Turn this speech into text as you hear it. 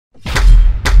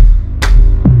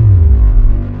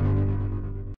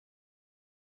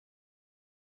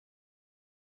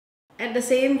at the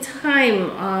same time,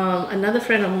 another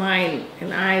friend of mine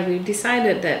and we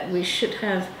decided that we should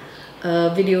have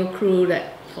a video crew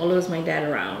that follows my dad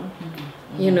around,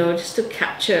 you know, just to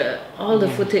capture all the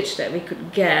footage that we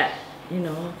could get, you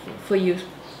know, for use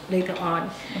later on.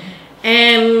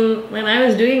 And when I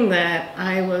was doing that,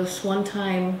 I was one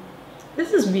time,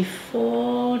 this is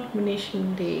before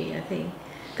nomination day, I think,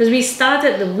 because we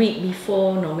started the week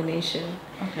before nomination.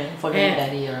 Okay, following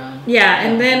Daddy around. Yeah,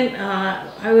 and then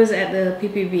I was at the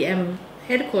PPBM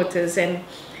headquarters, and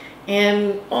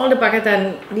all the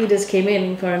Pakatan leaders came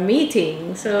in for a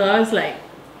meeting. So I was like,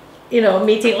 you know,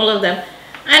 meeting all of them,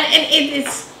 and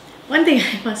it's one thing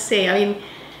I must say. I mean,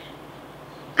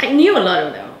 I knew a lot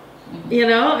of them, you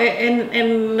know,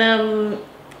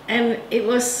 and it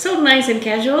was so nice and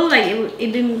casual. Like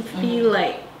it didn't feel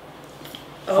like,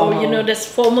 oh, you know, that's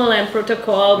formal and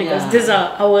protocol because these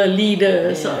are our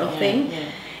leaders, sort of thing.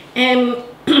 And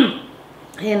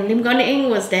and Lim Guan Eng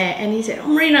was there, and he said, "Oh,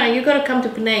 Marina, you got to come to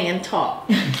Penang and talk."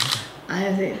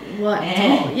 I said, "What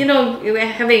talk?" You know, we were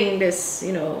having this,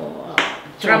 you know,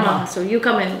 drama, so you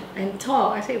come and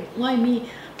talk. I said, "Why me?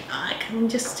 I can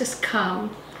just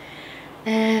come."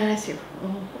 And I said,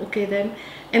 "Oh, okay then."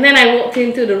 And then I walked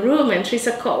into the room, and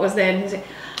Teresa Kok was there, and he said,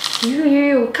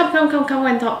 "You, come and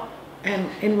talk." And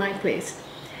in my place,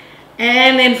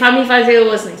 and then Fahmi Fazil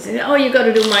was like, "Oh, you got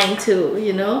to do mine too,"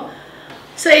 you know.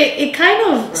 So it kind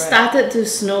of started to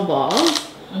snowball,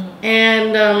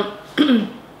 and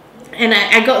and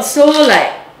I got so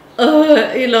like,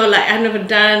 you know, like I've never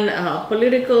done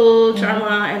political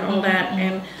drama and all that,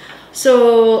 and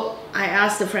so I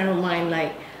asked a friend of mine,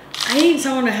 like, I need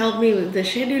someone to help me with the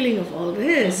scheduling of all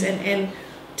this, and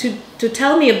to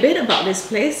tell me a bit about these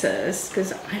places,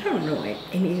 because I don't know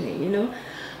anything, you know.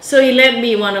 So he lent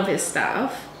me one of his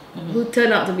staff, who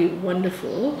turned out to be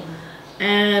wonderful,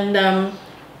 and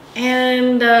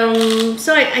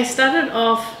so I started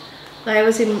off. Like, I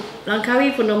was in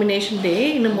Langkawi for nomination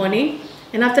day in the morning,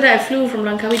 and after that I flew from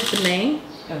Langkawi to Penang,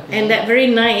 and that very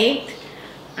night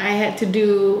I had to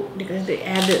do, because they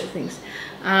added things,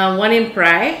 one in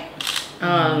Prai.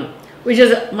 Which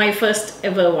was my first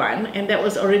ever one, and that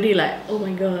was already like, oh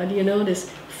my god, you know,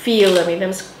 this feel. I mean, it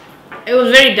was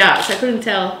very dark, so I couldn't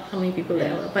tell how many people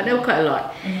there were, but there were quite a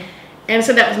lot. And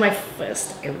so that was my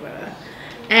first ever,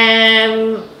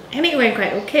 and it went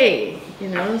quite okay, you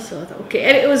know. So I thought, okay,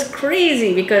 and it was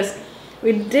crazy because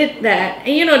we did that,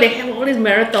 and you know, they have all these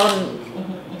marathon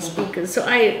speakers. So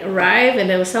I arrived, and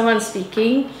there was someone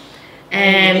speaking.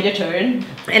 And your turn.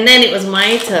 And then it was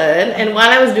my turn. And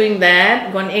while I was doing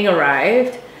that, Guan Eng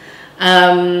arrived.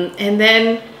 And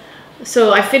then,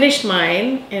 so I finished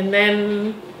mine. And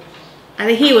then I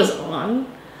think he was on.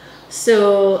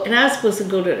 So, and I was supposed to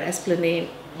go to the Esplanade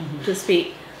to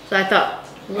speak. So I thought,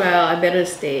 well, I better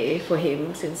stay for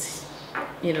him since,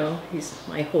 you know, he's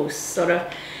my host, sort of.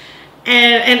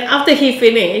 And after he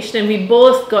finished, and we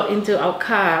both got into our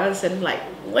cars and like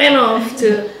went off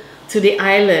to the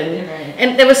island,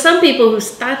 and there were some people who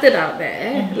started out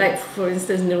there, like for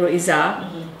instance Nurul Izzah,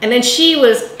 and then she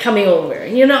was coming over,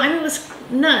 you know, and it was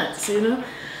nuts, you know.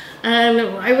 And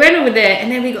I went over there, and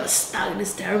then we got stuck in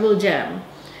this terrible jam,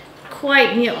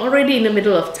 quite near, already in the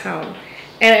middle of town.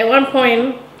 And at one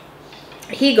point,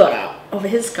 he got out of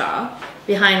his car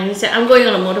behind me. He said, "I'm going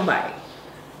on a motorbike.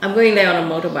 I'm going there on a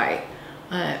motorbike."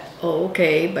 Oh,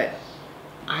 okay, but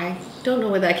I don't know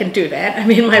whether I can do that. I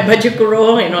mean, my baju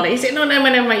kurung and all that. He said, "No,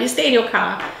 never mind. You stay in your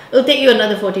car. It'll take you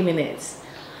another 40 minutes.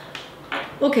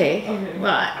 Okay.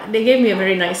 Well, they gave me a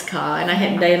very nice car, and I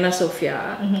had Diana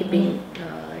Sophia keeping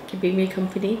me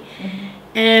company.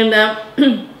 And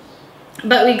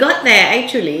but we got there,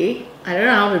 actually. I don't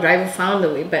know how the driver found the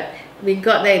way, but we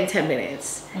got there in 10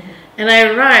 minutes. And I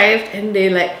arrived, and they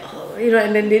like, oh, you know,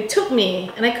 and then they took me,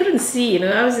 and I couldn't see, you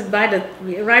know.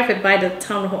 We arrived by the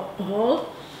town hall.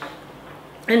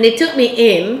 And they took me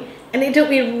in, and they took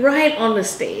me right on the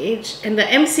stage, and the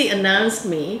MC announced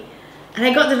me, and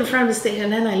I got to the front of the stage,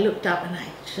 and then I looked up, and I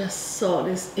just saw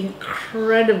this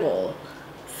incredible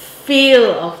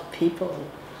field of people.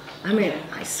 I mean,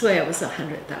 I swear it was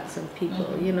 100,000 people,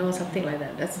 you know, something like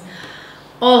that. That's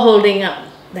all holding up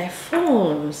their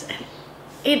phones, and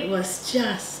it was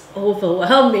just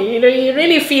overwhelming. You know, you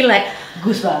really feel like,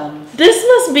 goosebumps. This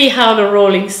must be how the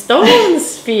Rolling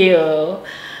Stones feel.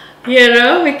 You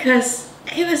know, because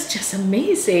it was just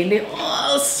amazing. They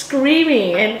all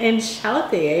screaming and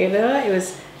shouting, you know. It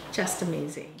was just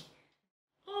amazing.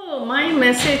 Oh, my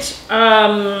message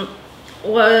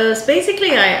was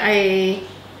basically I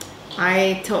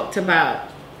talked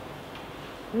about,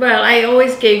 well, I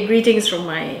always gave greetings from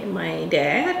my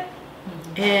dad,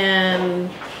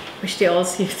 and which they all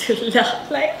seem to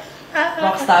love, like,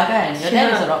 Rockstar kan? Your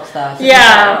dad is a rockstar. So Yeah.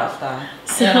 he's like a rockstar.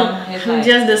 So he's I'm like,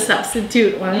 just the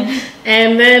substitute one,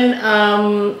 and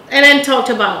then talked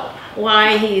about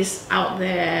why he's out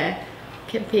there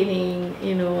campaigning,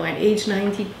 you know, at age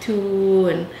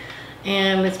 92,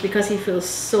 and it's because he feels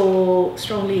so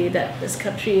strongly that this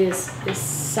country is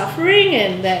suffering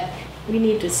and that we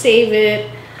need to save it.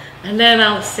 And then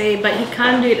I'll say, but he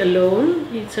can't do it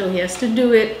alone, so he has to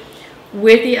do it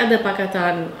with the other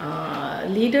Pakatan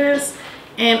leaders,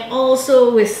 and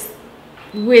also with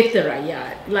the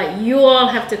Rakyat. Like, you all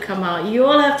have to come out, you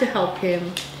all have to help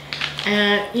him.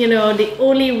 And you know, the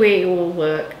only way it will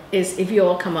work is if you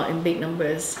all come out in big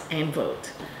numbers and vote.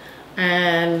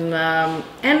 And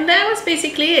that was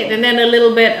basically it. And then a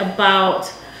little bit about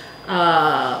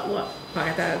what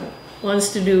Pakatan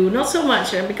wants to do. Not so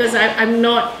much because I'm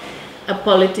not a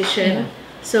politician.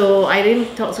 So I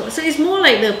didn't talk so. So it's more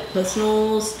like the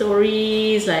personal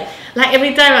stories. Like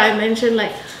every time I mention,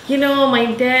 like, you know, my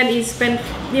dad, he spent,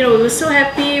 you know, we were so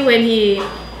happy when he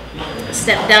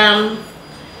stepped down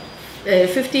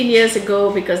 15 years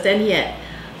ago, because then he had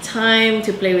time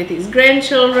to play with his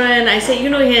grandchildren. I said, you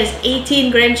know, he has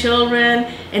 18 grandchildren,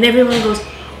 and everyone goes,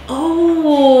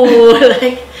 oh,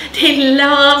 like they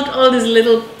loved all these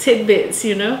little tidbits,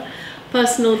 you know,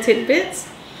 personal tidbits.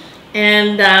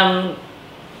 And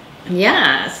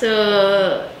yeah,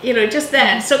 so, you know, just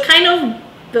that. So kind of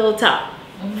built up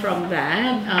from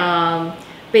that.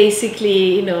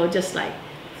 Basically, you know, just like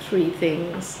 3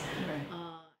 things.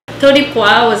 Tony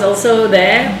Pua was also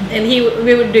there, and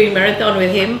we were doing marathon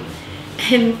with him,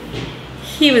 and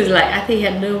he was like, I think he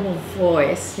had no more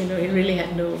voice, you know, he really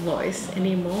had no voice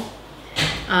anymore.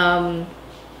 And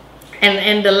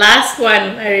the last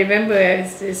one I remember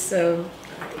is this, I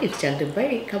think it's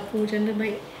Chandabai, Kampung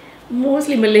Chandabai,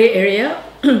 mostly Malay area,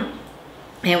 and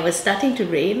it was starting to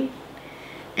rain,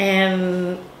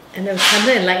 and there was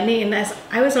thunder and lightning, and as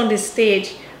I was on this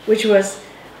stage, which was,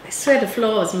 I swear the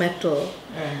floor was metal.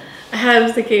 I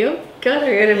was thinking, oh God,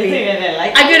 I'm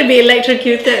gonna be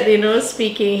electrocuted, you know,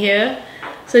 speaking here.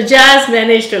 So just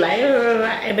managed to like,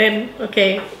 and then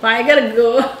okay, bye, I gotta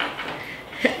go.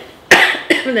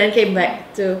 And then came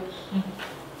back to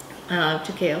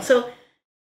KL. So